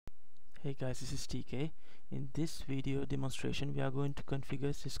Hey guys, this is TK. In this video demonstration, we are going to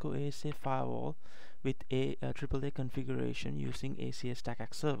configure Cisco ASA firewall with a AAA configuration using ACS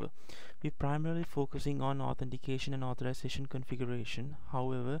TACACS server. We're primarily focusing on authentication and authorization configuration.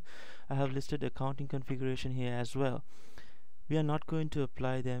 However, I have listed accounting configuration here as well. We are not going to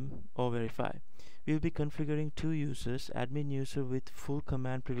apply them or verify. We will be configuring two users, admin user with full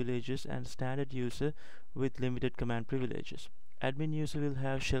command privileges and standard user with limited command privileges. Admin user will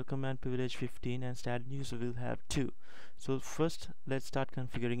have shell command privilege 15 and standard user will have 2. So first let's start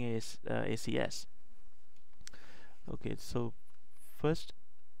configuring ACS. Okay, so first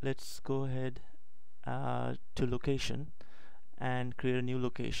let's go ahead to location and create a new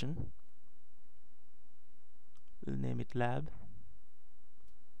location. We'll name it lab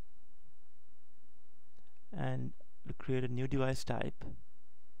and we'll create a new device type,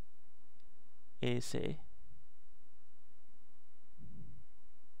 ASA,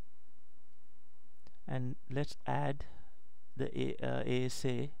 and let's add the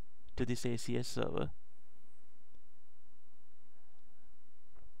ASA to this ACS server.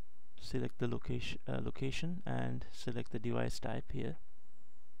 Select the location and select the device type here.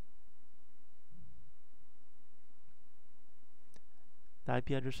 The IP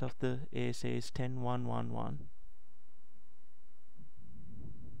address of the ASA is 10.1.1.1.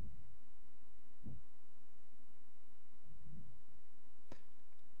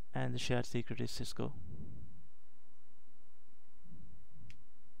 And the shared secret is Cisco.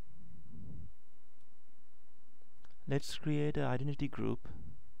 Let's create an identity group.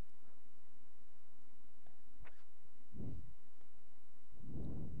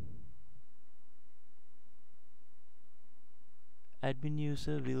 Admin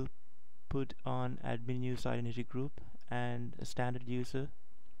user will put on admin user identity group and a standard user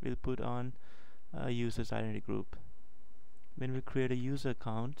will put on a user's identity group. When we create a user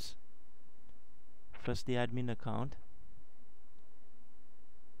accounts, first the admin account,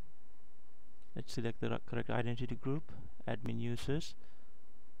 let's select the correct identity group, admin users,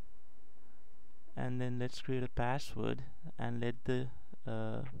 and then let's create a password and let the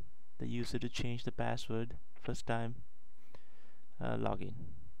user to change the password first time login.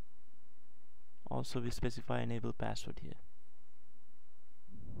 Also we specify enable password here.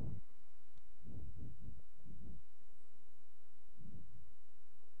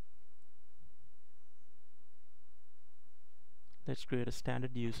 Let's create a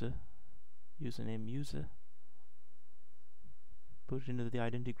standard user, username user, put it into the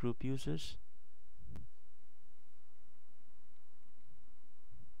identity group users,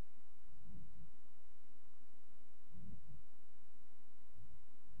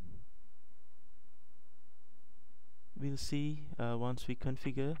 we'll see once we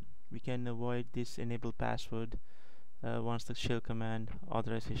configure we can avoid this enable password once the shell command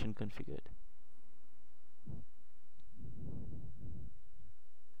authorization configured.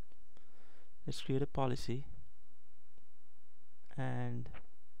 Let's create a policy and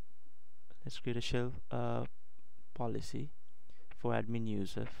let's create a shell policy for admin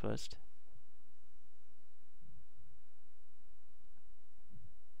user first.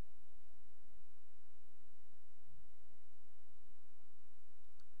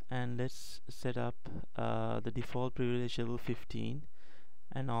 And let's set up the default privilege level 15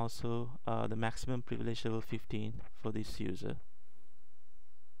 and also the maximum privilege level 15 for this user.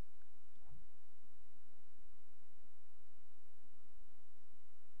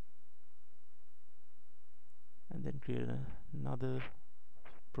 And then create another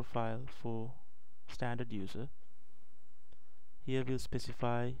profile for standard user. Here we'll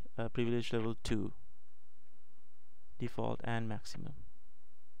specify privilege level 2, default and maximum.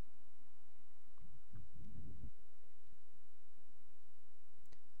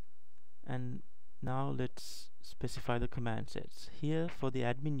 And now let's specify the command sets. Here for the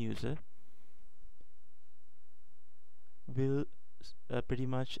admin user we'll pretty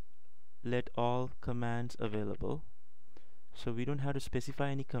much let all commands available, so we don't have to specify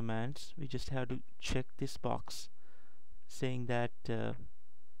any commands, we just have to check this box saying that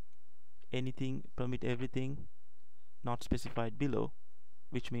anything, permit everything not specified below,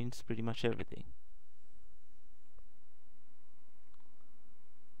 which means pretty much everything.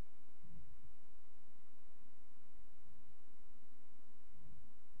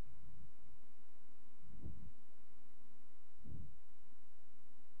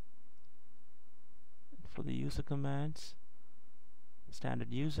 For the user commands,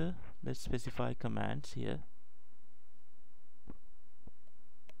 standard user, let's specify commands here.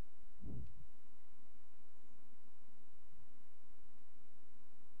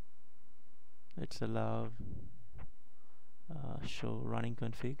 Let's allow show running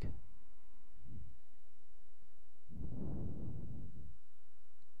config.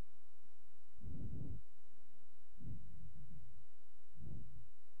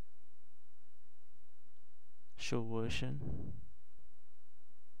 show version,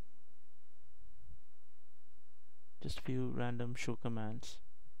 just few random show commands,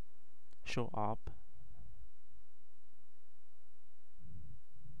 show op,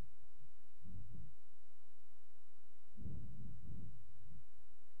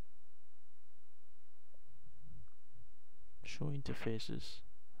 show interfaces.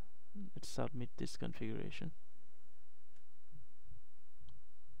 Let's submit this configuration.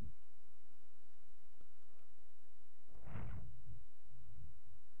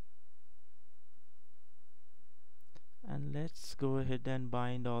 And let's go ahead and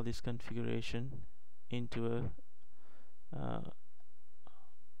bind all this configuration into a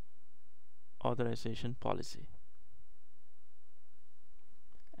authorization policy.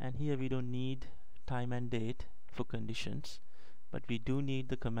 And here we don't need time and date for conditions, but we do need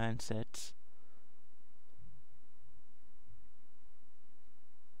the command sets.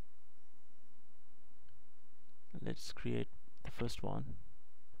 Let's create the first one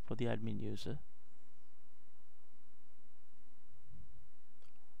for the admin user.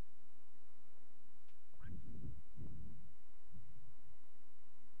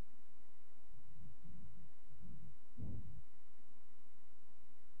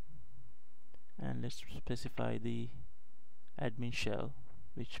 And let's specify the admin shell,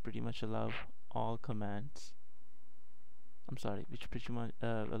 which pretty much allow all commands. Which pretty much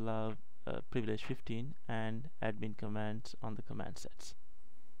allow privilege 15 and admin commands on the command sets.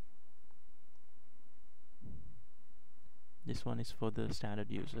 This one is for the standard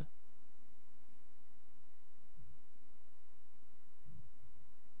user.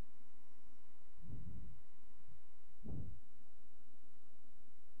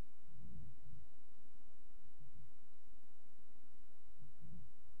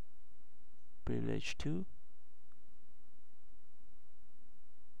 Privilege 2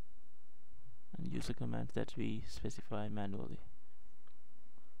 and user commands that we specify manually.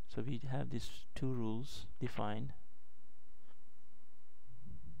 So we have these two rules defined.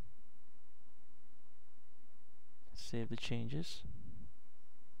 Save the changes.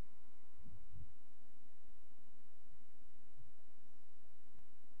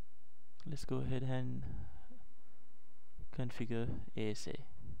 Let's go ahead and configure ASA.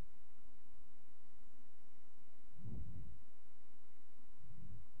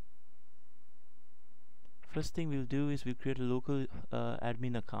 First thing we'll do is we'll create a local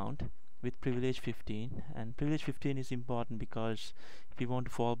admin account with privilege 15, and privilege 15 is important because if you want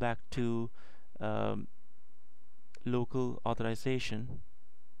to fall back to local authorization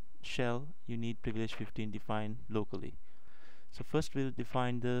shell, you need privilege 15 defined locally. So first we'll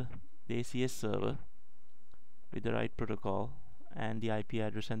define the ACS server with the right protocol and the IP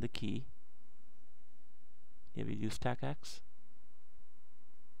address and the key. Here we use TACACS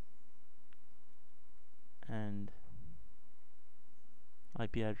and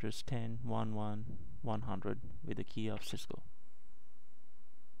IP address 10.1.1.100 with the key of Cisco.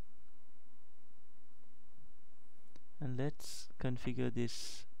 And let's configure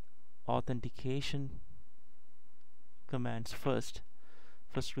this authentication commands first.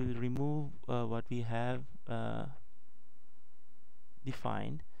 First we'll remove what we have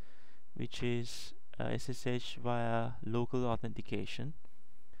defined, which is SSH via local authentication,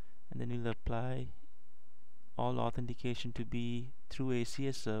 and then we'll apply all authentication to be through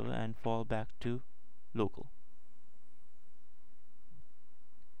ACS server and fall back to local.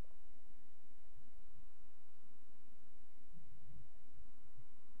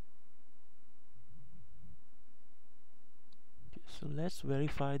 Okay, so let's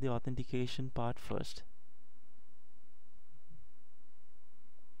verify the authentication part first.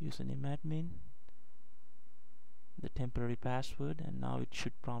 Username admin, the temporary password, and now it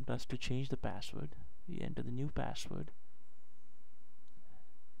should prompt us to change the password. We enter the new password,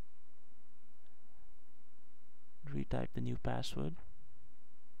 retype the new password,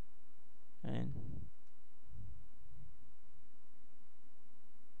 and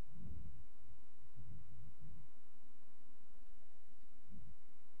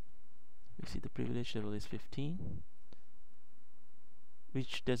we see the privilege level is 15,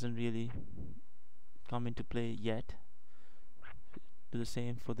 which doesn't really come into play yet. Do the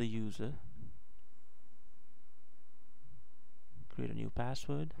same for the user. Create a new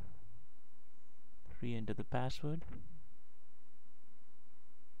password, re-enter the password,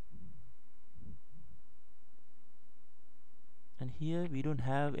 and here we don't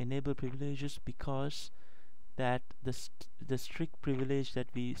have enable privileges because that the strict privilege that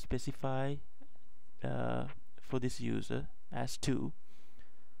we specify for this user as 2.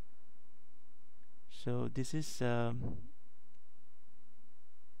 So this is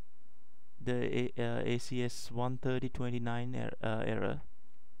the ACS 130.29 error,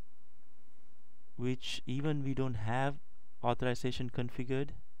 which even we don't have authorization configured,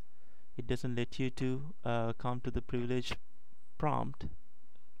 it doesn't let you to come to the privilege prompt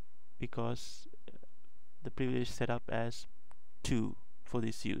because the privilege set up as 2 for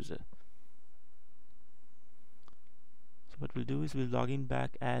this user. So what we'll do is we'll log in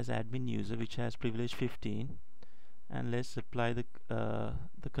back as admin user, which has privilege 15, and let's apply the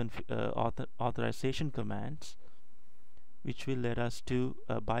authorization commands, which will let us to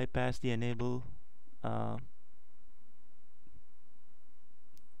bypass the enable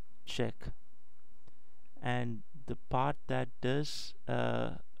check, and the part that does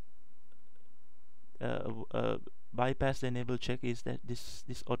bypass the enable check is that this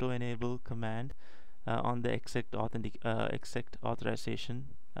auto enable command on the exec authorization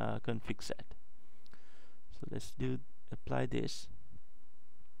config set. So let's apply this.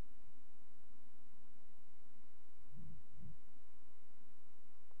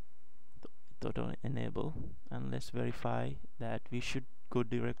 Auto enable, and let's verify that we should go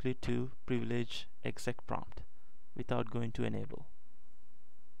directly to privilege exec prompt without going to enable,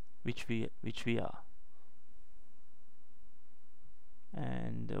 which we are.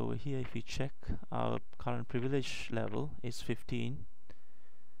 And over here, if we check, our current privilege level is 15,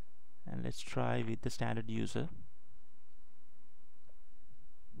 and let's try with the standard user.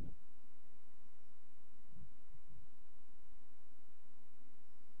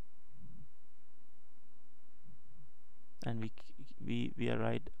 And we are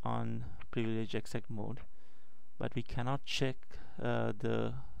right on privilege exec mode, but we cannot check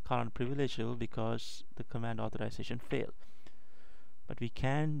the current privilege level because the command authorization failed. But we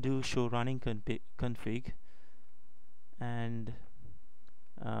can do show running config and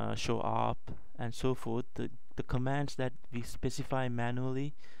show ARP and so forth, the commands that we specify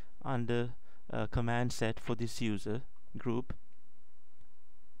manually under command set for this user group.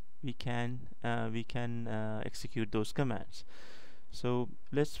 We can execute those commands. So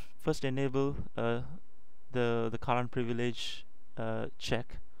let's first enable the current privilege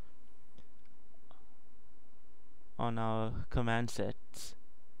check on our command sets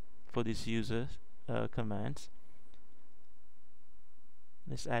for this user commands.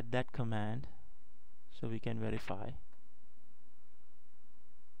 Let's add that command so we can verify.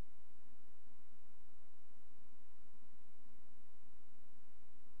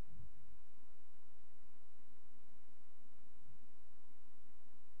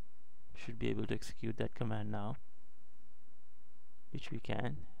 Should be able to execute that command now, which we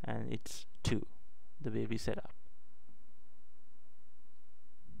can, and it's 2 the way we set up.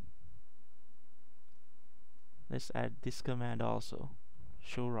 Let's add this command also,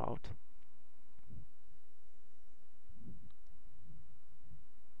 show route.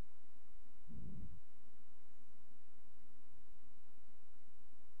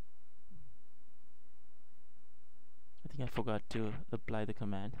 I think I forgot to apply the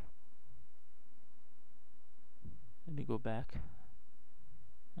command. Let me go back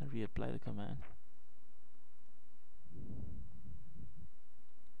and reapply the command.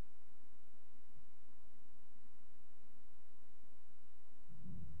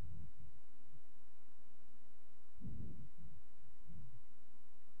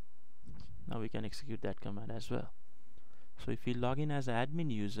 Now we can execute that command as well. So if we log in as an admin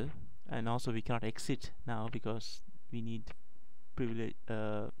user, and also we cannot exit now because we need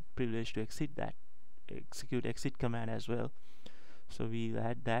privilege to execute exit command as well. So we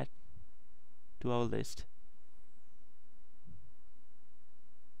add that to our list.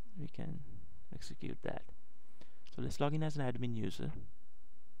 We can execute that. So let's log in as an admin user.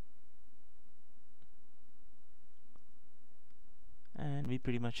 And we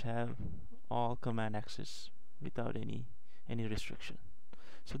pretty much have all command access without any restriction.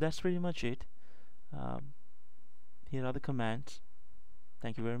 So that's pretty much it. Here are the commands.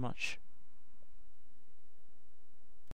 Thank you very much.